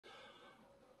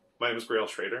My name is Grail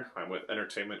Schroeder. I'm with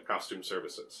Entertainment Costume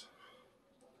Services.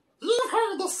 You've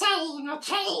heard the saying, a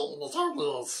chain is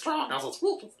only as strong as its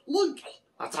weakest link.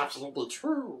 That's absolutely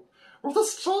true. With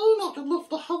this chain, I can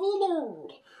lift a heavy load.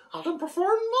 I can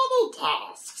perform many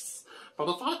tasks. But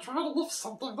if I try to lift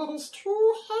something that is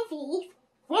too heavy,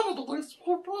 one of the links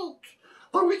will break.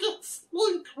 The weakest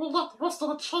link will let the rest of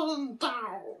the chain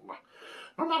down.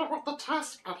 No matter what the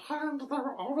task at hand, there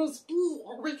will always be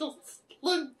a weakest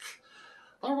link.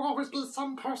 There will always be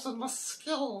some person less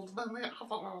skilled than the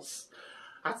others.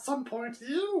 At some point,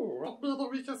 you will be the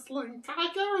weakest link,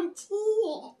 I guarantee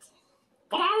it.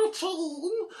 But our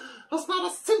chain is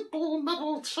not a simple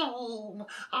metal chain.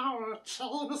 Our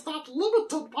chain is not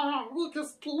limited by our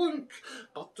weakest link.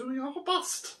 But do your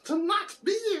best to not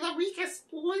be the weakest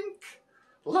link.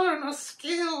 Learn a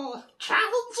skill.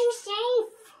 Challenge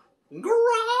yourself.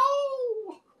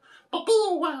 Grow. But be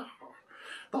aware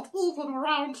that even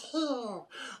around here,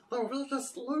 the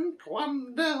weakest link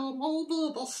one day may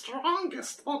be the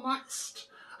strongest the next,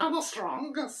 and the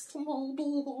strongest may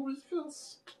be the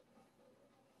weakest.